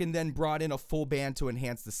acoustic and then brought in a full band to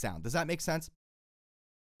enhance the sound. Does that make sense?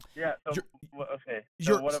 Yeah. So, okay.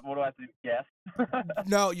 you're- So what do I have to guess?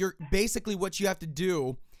 No, basically what you have to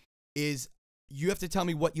do is you have to tell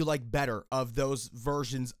me what you like better of those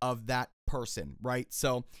versions of that person, right?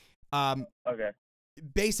 So, Okay.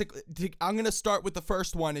 basically, I'm going to start with the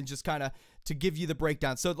first one and just kind of to give you the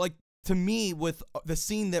breakdown. So, like, to me, with the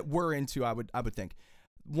scene that we're into, I would think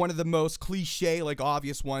one of the most cliche, like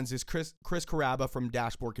obvious ones is Chris Carrabba from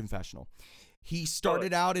Dashboard Confessional. He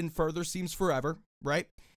started out in Further Seems Forever, right?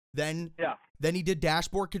 Then he did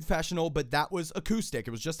Dashboard Confessional, but that was acoustic.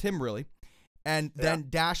 It was just him, really. And then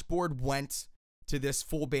Dashboard went to this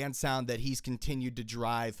full band sound that he's continued to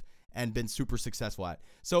drive and been super successful at.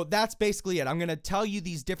 So that's basically it. I'm going to tell you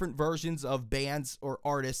these different versions of bands or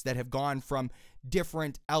artists that have gone from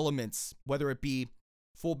different elements, whether it be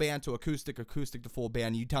full band to acoustic to full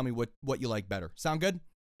band. You tell me what you like better. Sound good?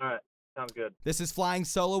 All right. Sounds good. This is Flying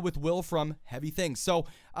Solo with Will from Heavy Things. So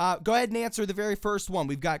go ahead and answer the very first one.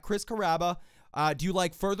 We've got Chris Carrabba. Do you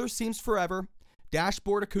like Further Seems Forever,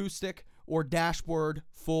 Dashboard Acoustic, or Dashboard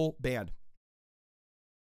Full Band?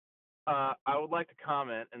 I would like to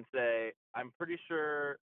comment and say I'm pretty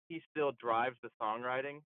sure he still drives the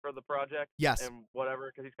songwriting for the project. Yes. And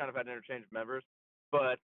whatever, because he's kind of had interchange members.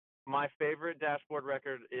 But my favorite Dashboard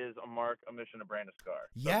record is A Mark, A Mission, A Brand, A Scar.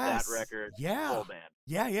 Yes. So that record, full band.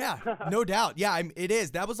 Yeah. No doubt. Yeah, it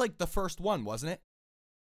is. That was like the first one, wasn't it?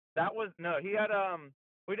 He had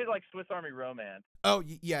we did like Swiss Army Romance. Oh,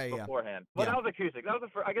 yeah. Beforehand. Well, that was acoustic. That was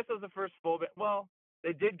I guess that was the first full band. Well,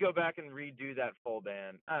 they did go back and redo that full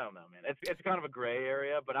band. I don't know, man. It's kind of a gray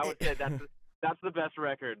area, but I would say that's the best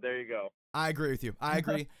record. There you go. I agree with you. I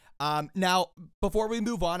agree. Now, before we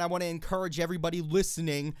move on, I want to encourage everybody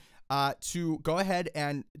listening to go ahead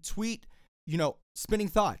and tweet, Spinning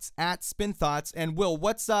Thoughts at Spin Thoughts. And Will,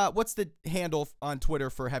 what's the handle on Twitter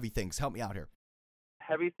for Heavy Things? Help me out here.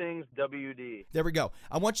 Heavy Things WD. There we go.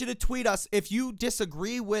 I want you to tweet us if you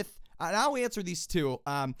disagree with. And I'll answer these too.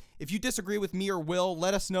 If you disagree with me or Will,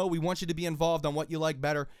 let us know. We want you to be involved on what you like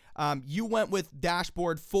better. You went with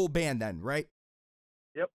Dashboard Full Band then, right?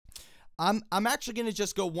 Yep. I'm actually going to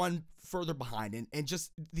just go one further behind. And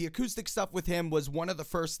just the acoustic stuff with him was one of the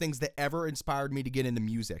first things that ever inspired me to get into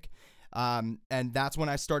music. And that's when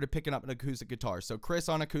I started picking up an acoustic guitar. So Chris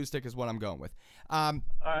on acoustic is what I'm going with. All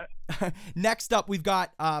right. Next up, we've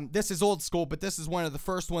got, this is old school, but this is one of the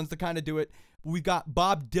first ones to kind of do it. We've got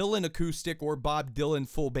Bob Dylan acoustic or Bob Dylan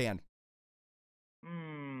full band.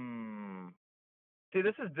 See,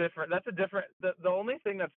 this is different. That's a different. The only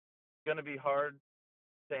thing that's going to be hard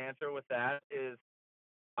to answer with that is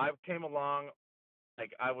I came along,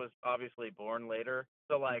 like I was obviously born later,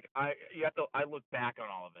 so like I look back on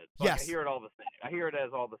all of it. So Yes. I hear it all the same. I hear it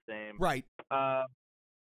as all the same. Right.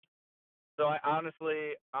 So I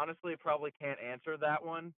honestly probably can't answer that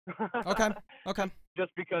one. Okay.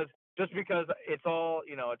 Just because it's all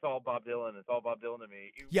it's all Bob Dylan. It's all Bob Dylan to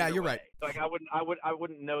me. Yeah, either you're way. right. So, like I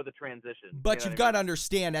wouldn't know the transition. But you've got to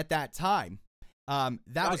understand at that time, that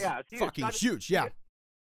was huge. fucking huge. Yeah.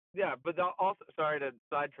 Yeah, but also sorry to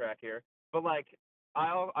sidetrack here, but like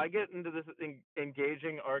I get into this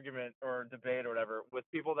engaging argument or debate or whatever with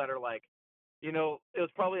people that are like,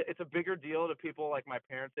 it's a bigger deal to people like my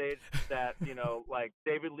parents' age that, like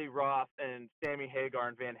David Lee Roth and Sammy Hagar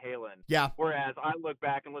and Van Halen. Yeah. Whereas I look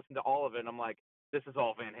back and listen to all of it and I'm like, this is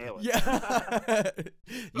all Van Halen.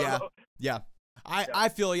 Yeah. Yeah. I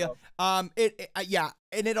feel you. And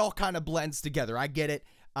it all kind of blends together. I get it.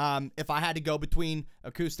 If I had to go between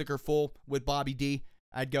acoustic or full with Bobby D,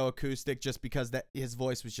 I'd go acoustic just because his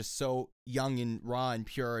voice was just so young and raw and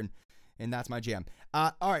pure, and that's my jam.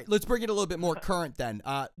 All right, let's bring it a little bit more current then.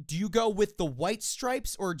 Do you go with the White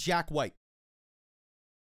Stripes or Jack White?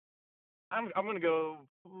 I'm gonna go.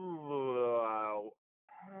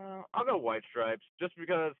 I'll go White Stripes just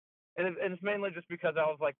because, and it's mainly just because that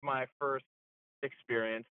was like my first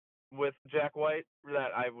experience with Jack White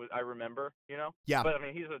that I remember, you know. Yeah. But I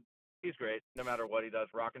mean, he's great no matter what he does,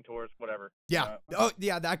 rockin' tours, whatever. Yeah. Oh,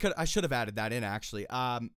 yeah. I should have added that in actually.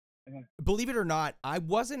 Believe it or not, I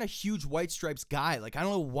wasn't a huge White Stripes guy. Like, I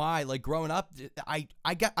don't know why. Like, growing up, I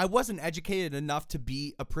wasn't educated enough to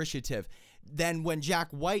be appreciative. Then when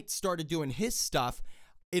Jack White started doing his stuff,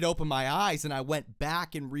 it opened my eyes, and I went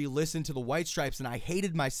back and re-listened to the White Stripes, and I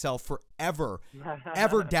hated myself forever,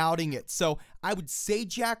 ever doubting it. So I would say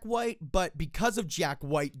Jack White, but because of Jack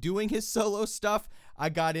White doing his solo stuff, I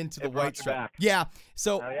got into the White Stripes. Yeah.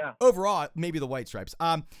 So overall, maybe the White Stripes.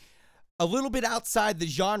 A little bit outside the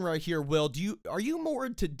genre here, Will. Are you more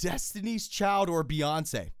into Destiny's Child or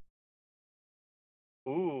Beyonce?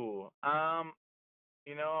 Ooh,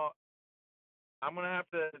 you know, I'm gonna have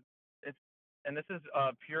to. And this is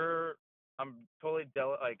pure. I'm totally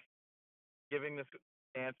giving this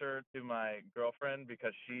answer to my girlfriend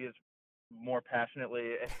because she is more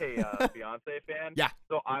passionately a Beyonce fan. Yeah.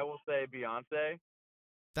 So I will say Beyonce.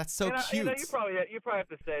 That's so cute. You probably have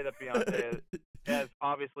to say that Beyonce has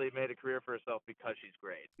obviously made a career for herself because she's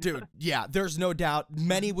great. Dude, yeah, there's no doubt.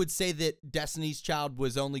 Many would say that Destiny's Child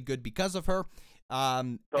was only good because of her.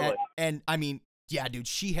 Totally. And I mean, yeah, dude,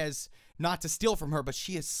 she has, not to steal from her, but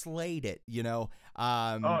she has slayed it, you know.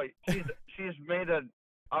 She's made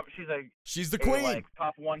she's the queen. Like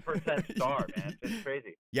top 1% star, man. It's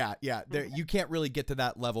crazy. Yeah. You can't really get to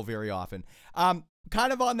that level very often.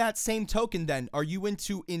 Kind of on that same token, then, are you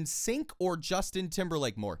into NSYNC or Justin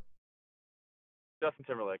Timberlake more? Justin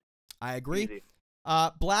Timberlake. I agree. Easy.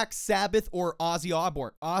 Black Sabbath or Ozzy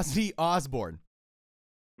Osbourne?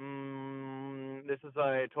 This is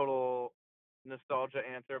a total nostalgia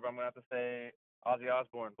answer, but I'm gonna have to say Ozzy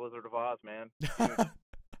Osbourne, Blizzard of Oz, man.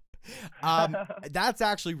 That's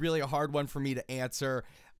actually really a hard one for me to answer.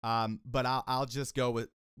 But I'll just go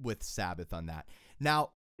with Sabbath on that.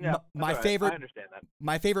 Now, my favorite, I understand that.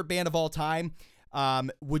 My favorite band of all time.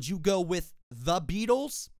 Would you go with the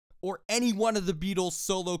Beatles or any one of the Beatles'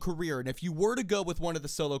 solo career? And if you were to go with one of the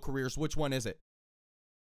solo careers, which one is it?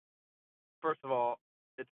 First of all,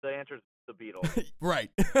 the answer is the Beatles.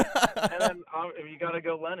 Right. And then you got to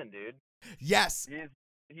go Lennon, dude. Yes.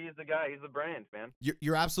 He's the guy. He's the brains, man.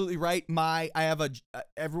 You're absolutely right. I have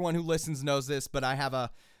everyone who listens knows this, but I have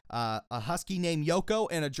a husky named Yoko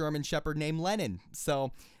and a German Shepherd named Lennon.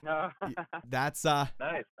 So that's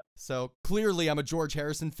nice. So clearly I'm a George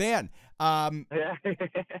Harrison fan.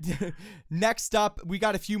 Next up, we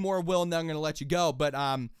got a few more, Will, and then I'm going to let you go. But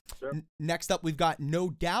sure. Next up, we've got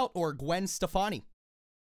No Doubt or Gwen Stefani.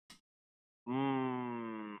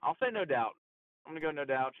 I'll say No Doubt. I'm gonna go No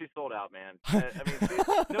Doubt. She sold out, man. I mean,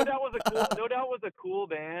 No Doubt was a cool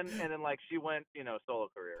band, and then she went, solo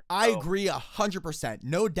career. I agree 100%.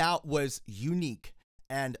 No Doubt was unique,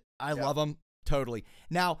 and I love them totally.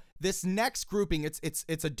 Now, this next grouping, it's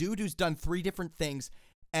a dude who's done 3 different things,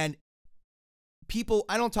 and people,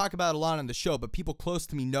 I don't talk about it a lot on the show, but people close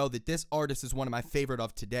to me know that this artist is one of my favorite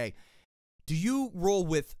of today. Do you roll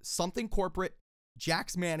with Something Corporate,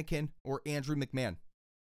 Jack's Mannequin, or Andrew McMahon?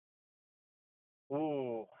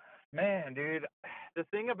 Ooh, man, dude. The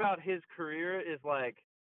thing about his career is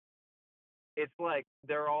it's like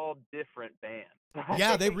they're all different bands.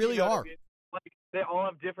 Yeah, they really are. I mean? They all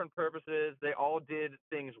have different purposes. They all did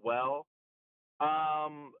things well. I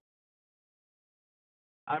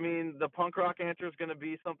mean, the punk rock answer is going to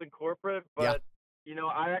be Something Corporate, but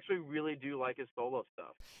I actually really do like his solo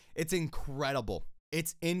stuff. It's incredible.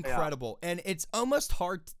 It's incredible. Yeah. And it's almost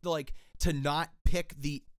hard to not pick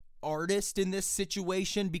the artist in this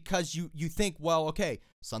situation because you think, well, okay,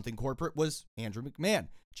 Something Corporate was Andrew McMahon.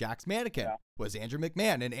 Jack's Mannequin was Andrew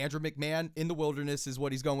McMahon. And Andrew McMahon in the Wilderness is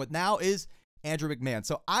what he's going with now is Andrew McMahon.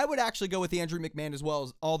 So I would actually go with Andrew McMahon as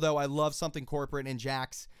well, although I love Something Corporate and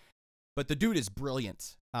Jack's. But the dude is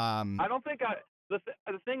brilliant. I don't think the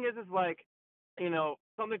thing is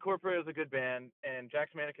Something Corporate is a good band, and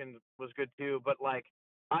Jack's Mannequin was good too, but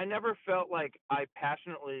I never felt like I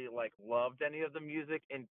passionately loved any of the music,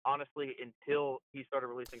 and honestly, until he started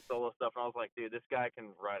releasing solo stuff, and I was like, dude, this guy can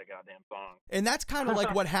write a goddamn song. And that's kind of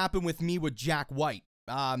like what happened with me with Jack White.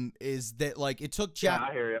 Is that it took Jack? Yeah,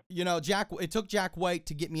 I hear you. It took Jack White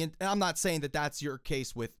to get me in. And I'm not saying that that's your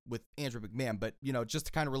case with Andrew McMahon, but just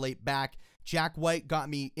to kind of relate back, Jack White got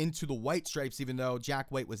me into the White Stripes, even though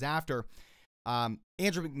Jack White was after.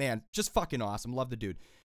 Andrew McMahon, just fucking awesome. Love the dude.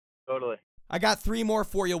 Totally. I got 3 more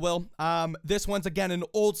for you, Will. This one's, again, an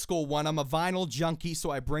old school one. I'm a vinyl junkie,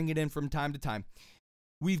 so I bring it in from time to time.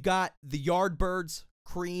 We've got the Yardbirds,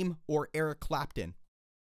 Cream, or Eric Clapton?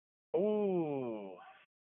 Ooh.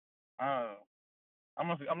 I'm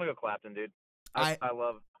gonna go Clapton, dude. I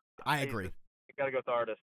agree. You gotta go with the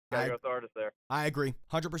artist. Gotta go with the artist there. I agree,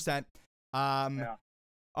 100%. Yeah.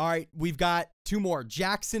 All right, we've got two more.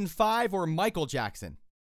 Jackson 5 or Michael Jackson?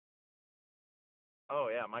 Oh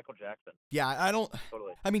yeah, Michael Jackson. Yeah, I don't.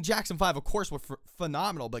 Totally. I mean, Jackson 5, of course, were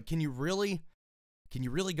phenomenal, but can you really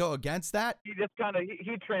go against that? He just kind of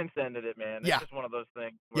he transcended it, man. Yeah. It's just one of those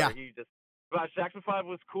things where he just. But Jackson 5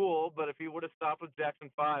 was cool, but if he would have stopped with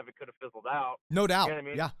Jackson 5, it could have fizzled out. No doubt. You know what I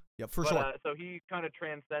mean? Yeah, for sure. So he kind of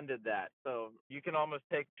transcended that. So you can almost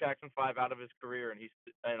take Jackson 5 out of his career,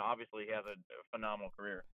 and obviously he has a phenomenal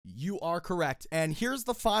career. You are correct. And here's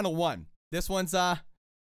the final one. This one's I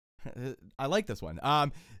like this one.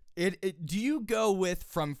 Do you go with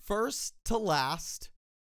From First to Last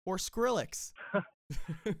or Skrillex?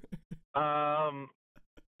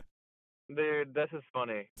 Dude, this is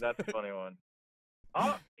funny. That's a funny one.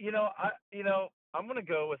 I'm gonna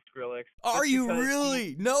go with Skrillex. Are you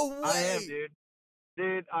really? No way. I am, dude.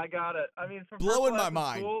 Dude, I got it. I mean, blowing my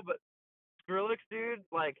mind. Cool, but Skrillex, dude,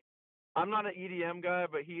 like, I'm not an EDM guy,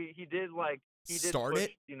 but he did start push,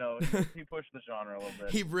 it. He pushed the genre a little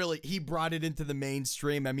bit. He brought it into the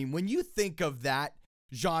mainstream. I mean, when you think of that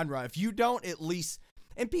genre, if you don't at least,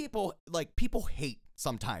 and people hate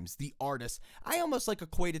sometimes the artists. I almost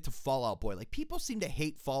equate it to Fall Out Boy. Like, people seem to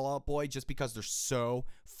hate Fall Out Boy just because they're so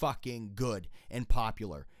fucking good and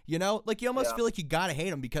popular. You almost feel like you gotta hate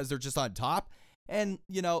them because they're just on top. And,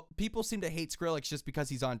 people seem to hate Skrillex just because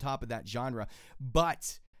he's on top of that genre.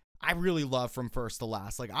 But I really love From First to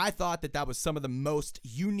Last. Like, I thought that was some of the most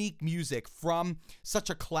unique music from such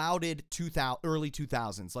a clouded early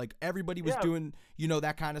 2000s. Like, everybody was doing,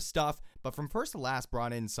 that kind of stuff. But From First to Last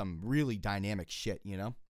brought in some really dynamic shit, Yeah,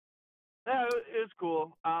 it was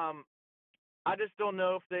cool. I just don't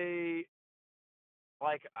know if they,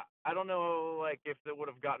 I don't know, if it would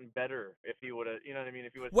have gotten better if he would have, you know what I mean?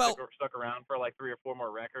 If he would have stuck around for 3 or 4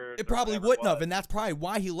 more records. It probably wouldn't have, and that's probably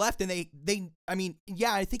why he left. And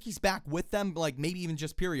I think he's back with them, maybe even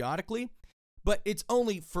just periodically, but it's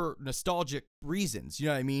only for nostalgic reasons. You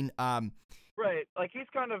know what I mean? Right.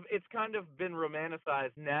 It's kind of been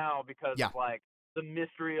romanticized now because of the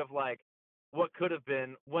mystery of what could have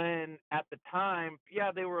been, when at the time,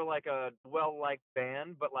 they were a well-liked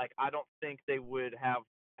band, but I don't think they would have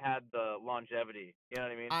had the longevity. You know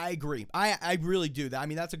what I mean? I agree. I really do.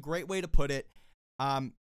 That's a great way to put it.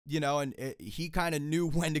 He kind of knew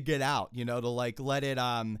when to get out, to let it,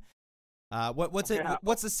 what's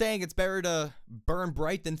the saying? It's better to burn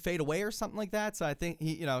bright than fade away or something like that. So I think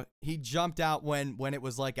he jumped out when it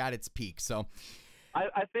was at its peak. So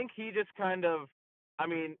I think he just kind of, I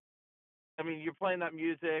mean, you're playing that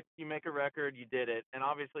music, you make a record, you did it, and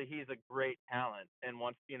obviously he's a great talent, and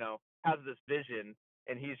once has this vision,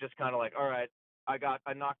 and he's just kind of all right, I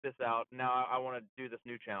knocked this out, now I want to do this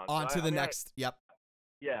new challenge. On to the next. Yep.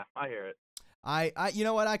 Yeah, I hear it. I you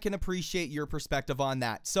know what? I can appreciate your perspective on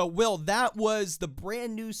that. So, Will, that was the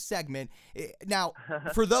brand new segment. Now,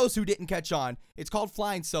 for those who didn't catch on, it's called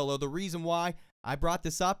Flying Solo. The reason why I brought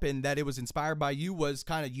this up and that it was inspired by you was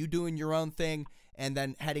kind of you doing your own thing and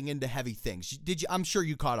then heading into heavy things. Did you? I'm sure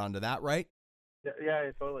you caught on to that, right?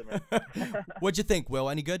 Yeah, totally, man. What'd you think, Will?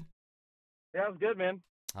 Any good? Yeah, it was good, man.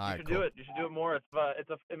 All right, you should do it. You should do it more. It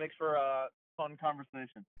makes for a fun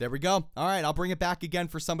conversation. There we go. All right, I'll bring it back again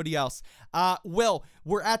for somebody else. Will,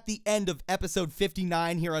 we're at the end of episode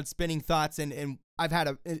 59 here on Spinning Thoughts, and I've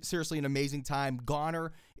had seriously an amazing time.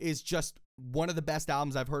 Goner is just one of the best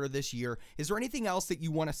albums I've heard of this year. Is there anything else that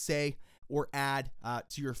you want to say or add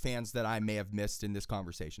to your fans that I may have missed in this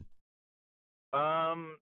conversation?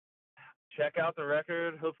 Check out the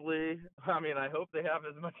record. Hopefully, I hope they have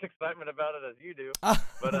as much excitement about it as you do.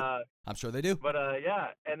 But I'm sure they do. But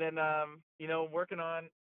yeah, and then working on.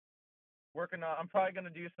 I'm probably gonna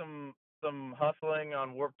do some hustling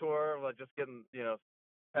on Warped Tour, just getting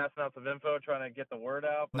passing out some info, trying to get the word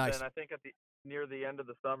out. But nice. Then I think near the end of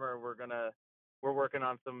the summer, we're working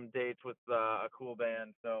on some dates with a cool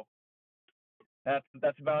band. So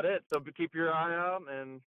that's about it. So keep your eye out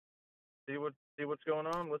and see what's going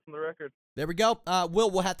on. Listen to the record. There we go. Will,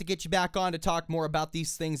 we'll have to get you back on to talk more about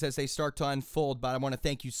these things as they start to unfold, but I want to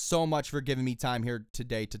thank you so much for giving me time here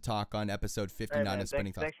today to talk on episode 59 of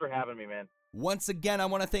Spinning Thoughts. Thanks for having me, man. Once again, I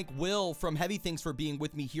want to thank Will from Heavy Things for being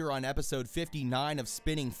with me here on episode 59 of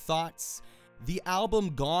Spinning Thoughts. The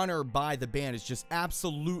album Goner by the band is just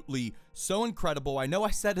absolutely so incredible. I know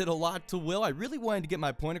I said it a lot to Will. I really wanted to get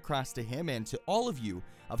my point across to him and to all of you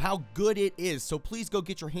of how good it is. So please go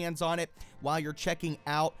get your hands on it while you're checking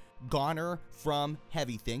out Goner from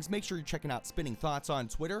Heavy Things. Make sure you're checking out Spinning Thoughts on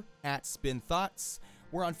Twitter at Spin Thoughts.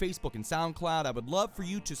 We're on Facebook and SoundCloud. I would love for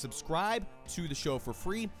you to subscribe to the show for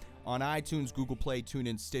free on iTunes, Google Play,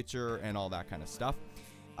 TuneIn, Stitcher, and all that kind of stuff.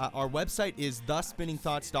 Our website is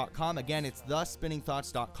thespinningthoughts.com. Again, it's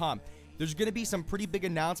thespinningthoughts.com. There's going to be some pretty big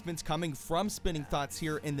announcements coming from Spinning Thoughts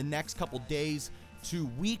here in the next couple days to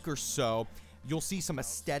week or so. You'll see some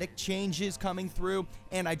aesthetic changes coming through.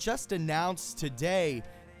 And I just announced today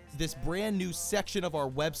this brand new section of our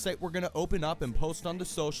website we're going to open up and post on the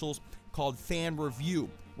socials called Fan Review.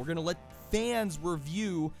 We're going to let fans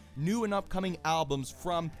review new and upcoming albums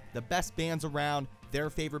from the best bands around, their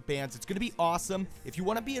favorite bands. It's going to be awesome. If you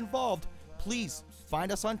want to be involved, please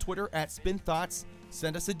find us on Twitter at Spin Thoughts.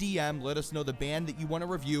 Send us a DM. Let us know the band that you want to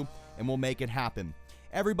review, and we'll make it happen.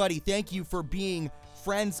 Everybody, thank you for being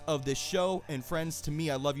friends of this show and friends to me.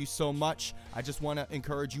 I love you so much. I just want to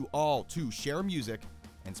encourage you all to share music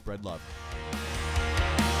and spread love.